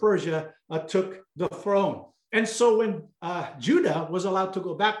Darius of Persia took the throne. And so when Judah was allowed to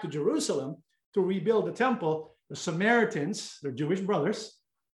go back to Jerusalem to rebuild the temple, the Samaritans, their Jewish brothers,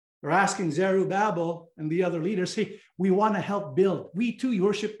 are asking Zerubbabel and the other leaders, hey, we want to help build. We too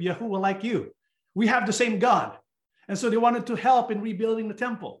worship Yahuwah like you. We have the same God. And so they wanted to help in rebuilding the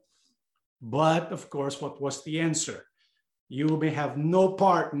temple. But of course, what was the answer? You may have no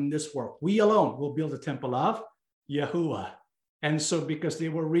part in this work. We alone will build the temple of Yahuwah. And so because they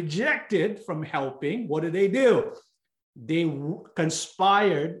were rejected from helping, what did they do? They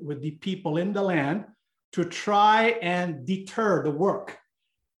conspired with the people in the land to try and deter the work,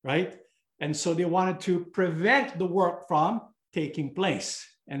 right? And so they wanted to prevent the work from taking place.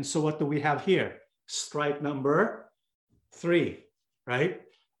 And so what do we have here? Strike number 3, right?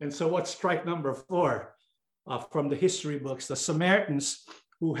 And so what's strike number 4? From the history books, the Samaritans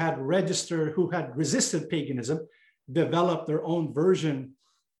who had resisted paganism, developed their own version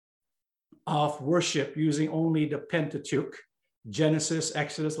of worship using only the Pentateuch, Genesis,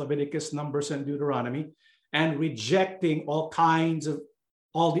 Exodus, Leviticus, Numbers, and Deuteronomy, and rejecting all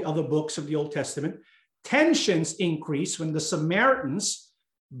the other books of the Old Testament. Tensions increased when the Samaritans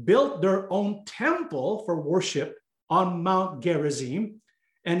built their own temple for worship on Mount Gerizim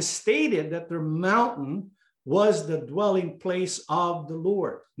and stated that their mountain was the dwelling place of the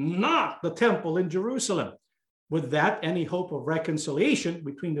Lord, not the temple in Jerusalem. With that, any hope of reconciliation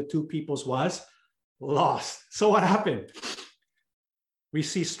between the two peoples was lost. So what happened? We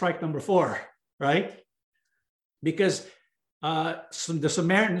see strike number 4, right? Because the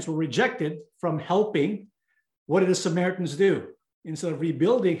Samaritans were rejected from helping. What did the Samaritans do? Instead of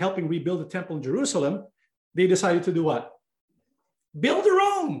helping rebuild the temple in Jerusalem, they decided to do what? Build their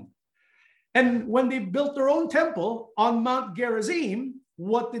own. And when they built their own temple on Mount Gerizim,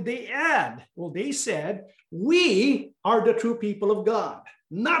 what did they add? Well, they said, we are the true people of God,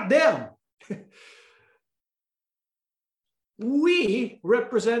 not them. We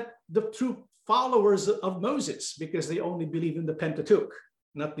represent the true followers of Moses because they only believe in the Pentateuch,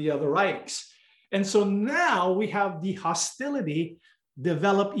 not the other writings. And so now we have the hostility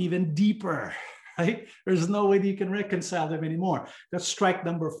develop even deeper, right? There's no way that you can reconcile them anymore. That's strike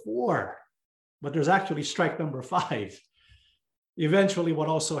number 4. But there's actually strike number 5. Eventually, what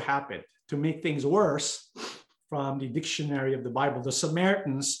also happened, to make things worse, from the dictionary of the Bible, the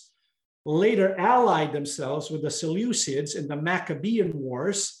Samaritans later allied themselves with the Seleucids in the Maccabean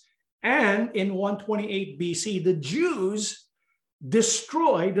Wars. And in 128 BC, the Jews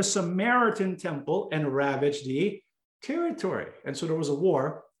destroyed the Samaritan temple and ravaged the territory. And so there was a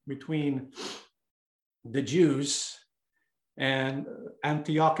war between the Jews and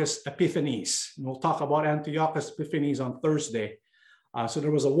Antiochus Epiphanes. And we'll talk about Antiochus Epiphanes on Thursday. So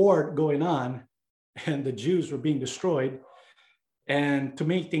there was a war going on, and the Jews were being destroyed. And to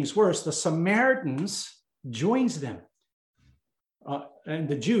make things worse, the Samaritans joins them. And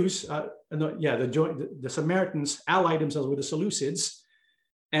the Jews, the Samaritans allied themselves with the Seleucids.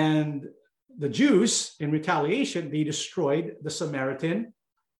 And the Jews, in retaliation, they destroyed the Samaritan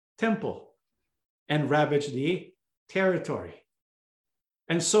temple and ravaged the territory.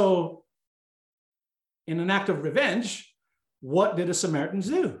 And so, in an act of revenge, what did the Samaritans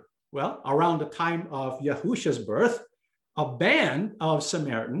do? Well, around the time of Yahusha's birth, a band of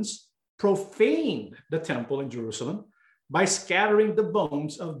Samaritans profaned the temple in Jerusalem by scattering the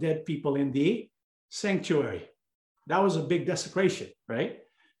bones of dead people in the sanctuary. That was a big desecration, right?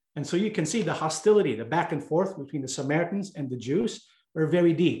 And so you can see the hostility, the back and forth between the Samaritans and the Jews were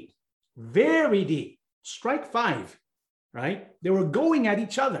very deep, very deep. Strike 5, right? They were going at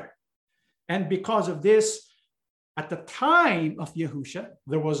each other. And because of this, at the time of Yahusha,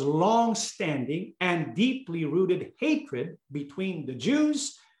 there was long-standing and deeply rooted hatred between the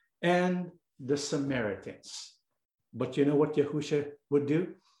Jews and the Samaritans. But you know what Yahusha would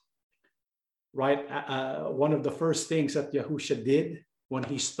do? Right? One of the first things that Yahusha did when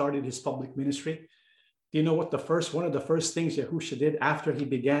he started his public ministry, do you know what one of the first things Yahusha did after he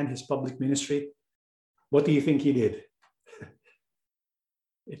began his public ministry? What do you think he did?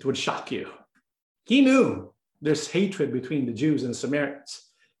 It would shock you. He knew there's hatred between the Jews and the Samaritans.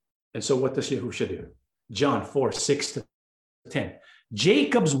 And so what does Yahusha do? John 4, 6 to 10.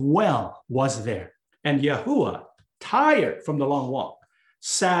 Jacob's well was there, and Yahuwah, tired from the long walk,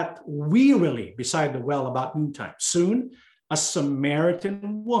 sat wearily beside the well about noontime. Soon, a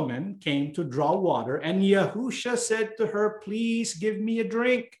Samaritan woman came to draw water, and Yahusha said to her, "Please give me a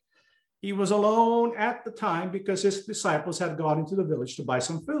drink." He was alone at the time because his disciples had gone into the village to buy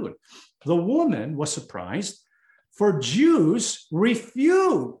some food. The woman was surprised, for Jews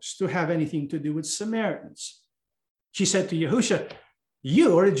refused to have anything to do with Samaritans. She said to Yahusha,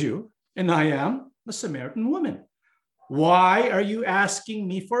 "You are a Jew, and I am a Samaritan woman. Why are you asking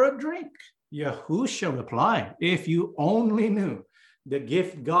me for a drink?" Yahusha replied, "If you only knew the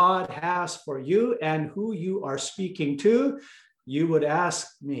gift God has for you and who you are speaking to, you would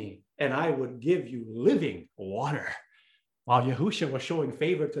ask me, and I would give you living water." While Yahusha was showing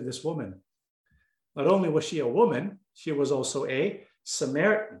favor to this woman, not only was she a woman, she was also a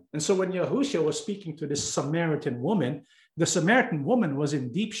Samaritan. And so when Yahusha was speaking to this Samaritan woman, the Samaritan woman was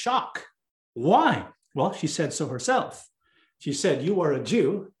in deep shock. Why? Well, she said so herself. She said, "You are a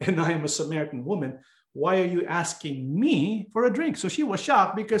Jew and I am a Samaritan woman. Why are you asking me for a drink?" So she was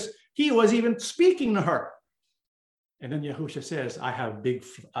shocked because he was even speaking to her. And then Yahusha says,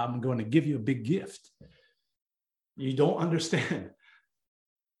 I'm going to give you a big gift. You don't understand.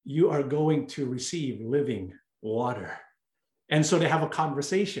 You are going to receive living water. And so they have a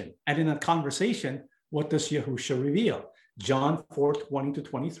conversation. And in that conversation, what does Yahusha reveal? John 4, 20 to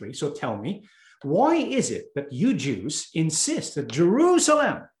 23. So tell me, why is it that you Jews insist that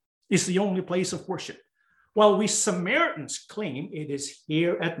Jerusalem is the only place of worship, while we Samaritans claim it is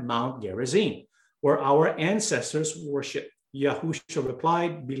here at Mount Gerizim, where our ancestors worship? Yahusha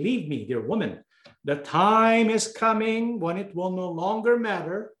replied, "Believe me, dear woman, the time is coming when it will no longer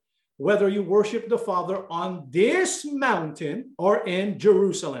matter whether you worship the Father on this mountain or in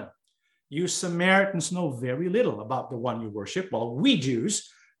Jerusalem. You Samaritans know very little about the one you worship, while we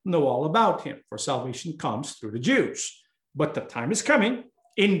Jews know all about him, for salvation comes through the Jews. But the time is coming,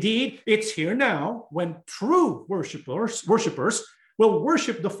 indeed it's here now, when true worshipers will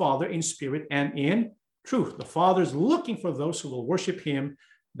worship the Father in spirit and in truth. The Father is looking for those who will worship him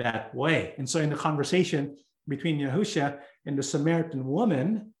that way." And so in the conversation between Yahusha and the Samaritan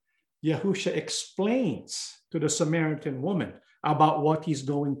woman, Yahusha explains to the Samaritan woman about what he's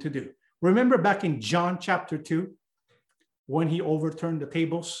going to do. Remember back in John chapter 2, when he overturned the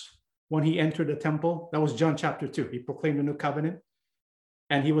tables, when he entered the temple? That was John chapter 2. He proclaimed the new covenant,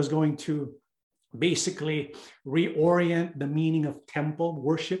 and he was going to basically reorient the meaning of temple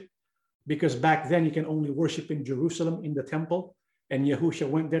worship, because back then you can only worship in Jerusalem in the temple, and Yahusha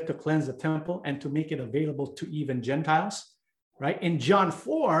went there to cleanse the temple and to make it available to even Gentiles, right? In John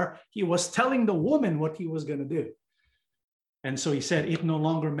 4, he was telling the woman what he was going to do. And so he said, it no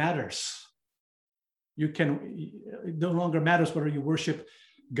longer matters. It no longer matters whether you worship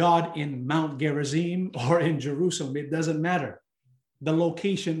God in Mount Gerizim or in Jerusalem. It doesn't matter. The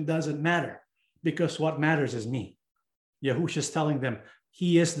location doesn't matter, because what matters is me. Yahusha is telling them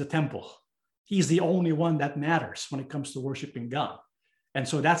he is the temple. He's the only one that matters when it comes to worshiping God. And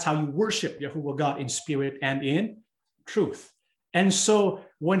so that's how you worship Yahuwah God, in spirit and in truth. And so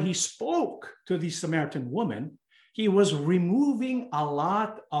when he spoke to the Samaritan woman, he was removing a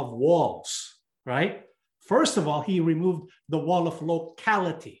lot of walls, right? First of all, he removed the wall of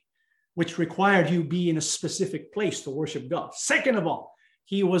locality, which required you be in a specific place to worship God. Second of all,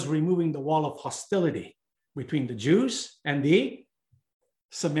 he was removing the wall of hostility between the Jews and the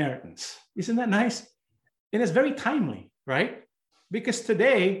Samaritans. Isn't that nice? And it's very timely, right? Because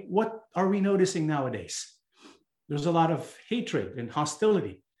today, what are we noticing nowadays? There's a lot of hatred and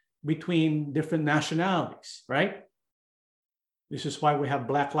hostility between different nationalities, right? This is why we have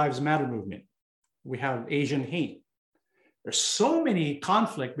Black Lives Matter movement. We have Asian hate. There's so many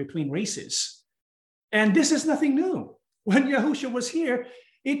conflict between races. And this is nothing new. When Yahushua was here,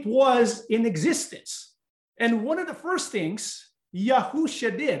 it was in existence. And one of the first things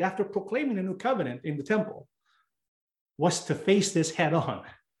Yahushua did after proclaiming the new covenant in the temple was to face this head on.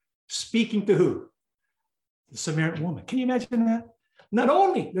 Speaking to who? The Samaritan woman. Can you imagine that? Not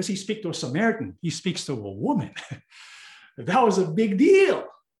only does he speak to a Samaritan, he speaks to a woman. That was a big deal.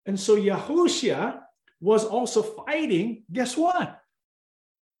 And so Yahushua was also fighting, guess what?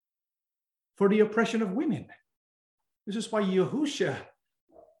 For the oppression of women. This is why Yahushua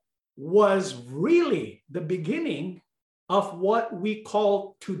was really the beginning of what we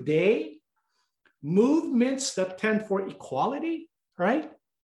call today movements that tend for equality, right?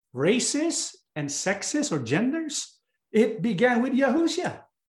 Races and sexes or genders. It began with Yahushua.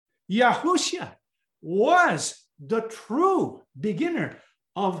 Yahushua was the true beginner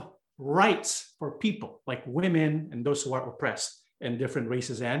of rights for people like women and those who are oppressed in different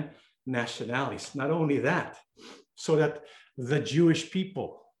races and nationalities. Not only that, so that the Jewish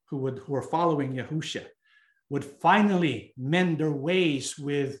people who were following Yahushua would finally mend their ways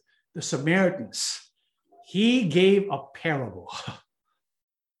with the Samaritans. He gave a parable.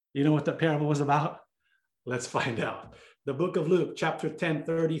 You know what the parable was about? Let's find out. The book of Luke, chapter 10,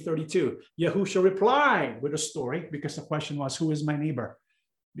 30, 32. Yahushua replied with a story because the question was, who is my neighbor?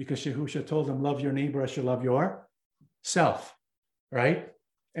 Because Yahushua told them, love your neighbor as you love yourself, right?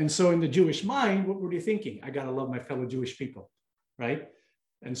 And so in the Jewish mind, what were they thinking? I got to love my fellow Jewish people, right?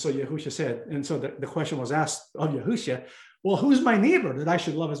 And so Yahushua said, and so the question was asked of Yahushua, well, who's my neighbor that I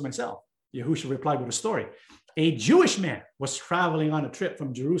should love as myself? Yahushua replied with a story. A Jewish man was traveling on a trip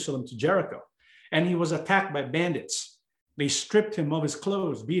from Jerusalem to Jericho, and he was attacked by bandits. They stripped him of his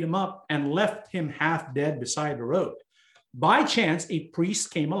clothes, beat him up, and left him half dead beside the road. By chance, a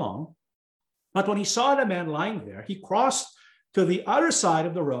priest came along, but when he saw the man lying there, he crossed to the other side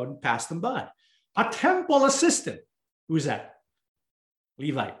of the road and passed him by. A temple assistant, who's that?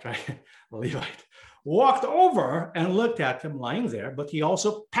 Levite, right? Levite, walked over and looked at him lying there, but he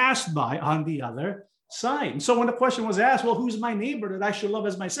also passed by on the other side. And so when the question was asked, well, who's my neighbor that I should love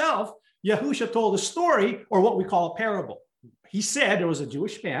as myself? Yahushua told a story, or what we call a parable. He said there was a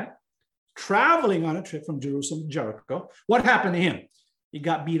Jewish man traveling on a trip from Jerusalem to Jericho. What happened to him? He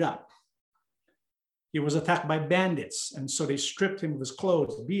got beat up. He was attacked by bandits. And so they stripped him of his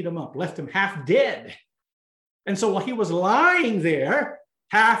clothes, beat him up, left him half dead. And so while he was lying there,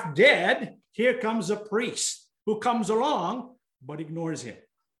 half dead, here comes a priest who comes along, but ignores him.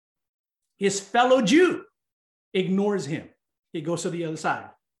 His fellow Jew ignores him. He goes to the other side.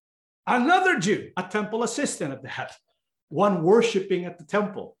 Another Jew, a temple assistant at that, one worshiping at the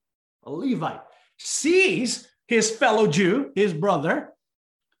temple, a Levite, sees his fellow Jew, his brother,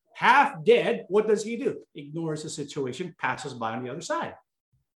 half dead. What does he do? Ignores the situation, passes by on the other side.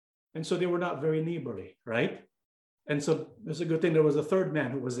 And so they were not very neighborly, right? And so it's a good thing there was a third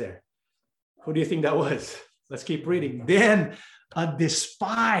man who was there. Who do you think that was? Let's keep reading. Then a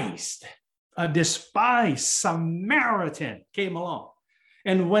despised Samaritan came along.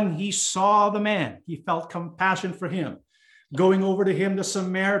 And when he saw the man, he felt compassion for him. Going over to him, the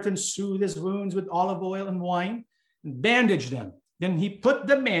Samaritan soothed his wounds with olive oil and wine and bandaged them. Then he put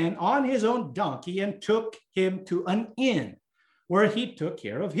the man on his own donkey and took him to an inn where he took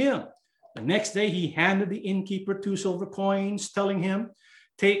care of him. The next day, he handed the innkeeper 2 silver coins, telling him,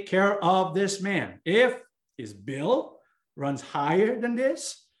 take care of this man. If his bill runs higher than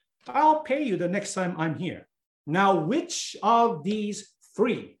this, I'll pay you the next time I'm here. Now, which of these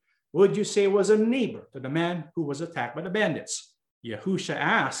 3 would you say was a neighbor to the man who was attacked by the bandits? Yahushua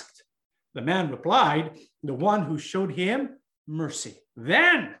asked. The man replied, the one who showed him mercy.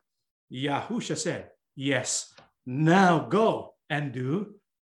 Then Yahushua said, yes, now go and do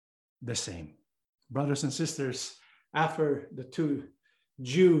the same. Brothers and sisters, after the 2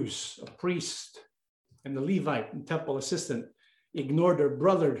 Jews, a priest and the Levite and temple assistant, ignored their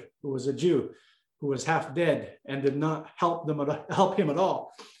brother who was a Jew, who was half dead and did not help him at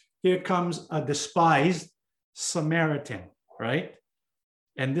all, here comes a despised Samaritan, right?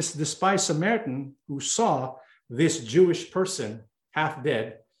 And this despised Samaritan who saw this Jewish person half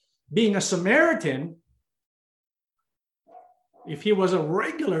dead, being a Samaritan, if he was a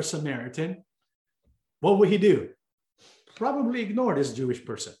regular Samaritan, what would he do? Probably ignore this Jewish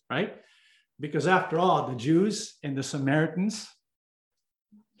person, right? Because after all, the Jews and the Samaritans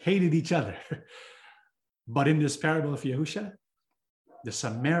hated each other. But in this parable of Yahushua, the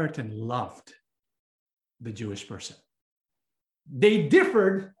Samaritan loved the Jewish person. They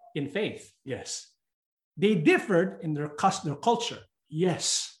differed in faith, yes, They differed in their culture,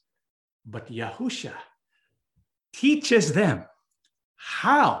 yes, but Yahusha teaches them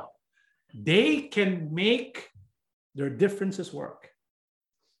how they can make their differences work.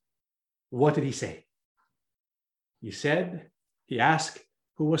 What did he say? He asked,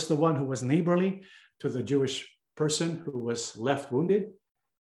 who was the one who was neighborly to the Jewish person who was left wounded?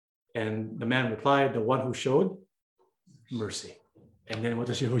 And the man replied, the one who showed mercy. And then what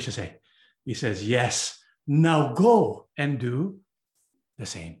does Yahusha say? He says, yes, now go and do the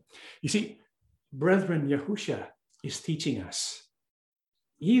same. You see, brethren, Yahusha is teaching us,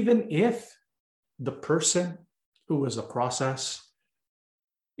 even if the person who was across us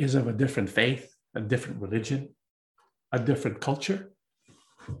is of a different faith, a different religion, a different culture,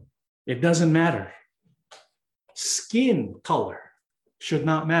 it doesn't matter. Skin color should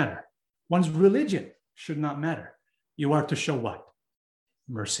not matter. One's religion should not matter. You are to show what?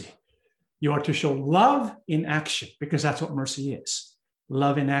 Mercy. You are to show love in action, because that's what mercy is.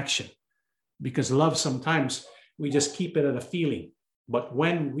 Love in action. Because love, sometimes we just keep it at a feeling. But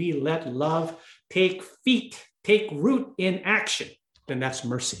when we let love take root in action, then that's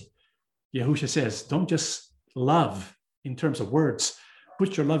mercy. Yahusha says, don't just love in terms of words.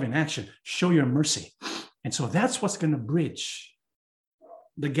 Put your love in action. Show your mercy. And so that's what's going to bridge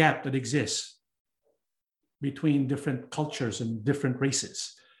the gap that exists between different cultures and different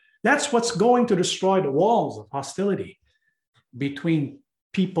races. That's what's going to destroy the walls of hostility between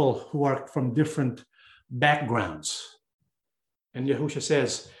people who are from different backgrounds. And Yahusha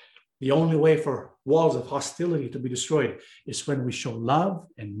says, the only way for walls of hostility to be destroyed is when we show love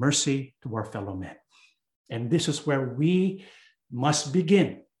and mercy to our fellow men. And this is where we must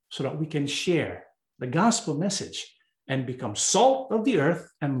begin, so that we can share the gospel message and become salt of the earth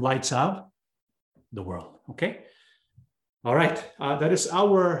and lights of the world. Okay? All right. That is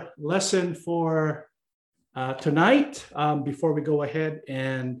our lesson for tonight. Before we go ahead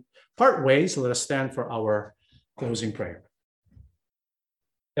and part ways, let us stand for our closing prayer.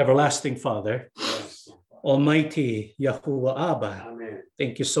 Everlasting Father, yes. Almighty Yahuwah Abba, amen.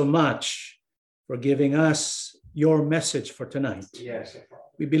 Thank you so much for giving us your message for tonight. Yes.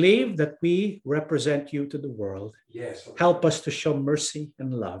 We believe that we represent you to the world. Yes. Help us to show mercy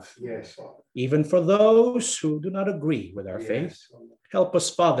and love. Yes. Even for those who do not agree with our faith. Help us,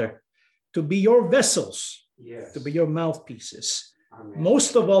 Father, to be your vessels, yes. To be your mouthpieces. Amen.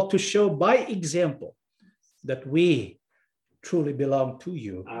 Most of all, to show by example that we truly belong to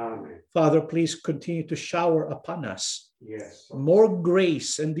you. Amen. Father, please continue to shower upon us, yes, more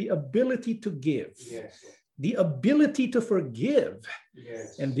grace and the ability to give, yes, the ability to forgive,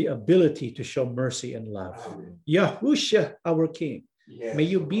 yes, and the ability to show mercy and love. Amen. Yahusha, our King, yes, may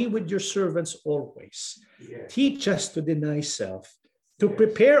you be with your servants always. Yes. Teach us to deny self, to yes,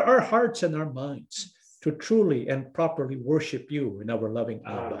 prepare our hearts and our minds to truly and properly worship you in our loving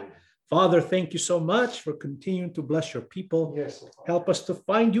Abba. Amen. Father, thank you so much for continuing to bless your people. Yes, help us to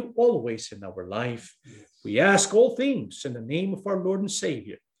find you always in our life. Yes. We ask all things in the name of our Lord and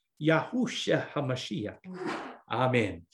Savior, Yahushua HaMashiach. Amen.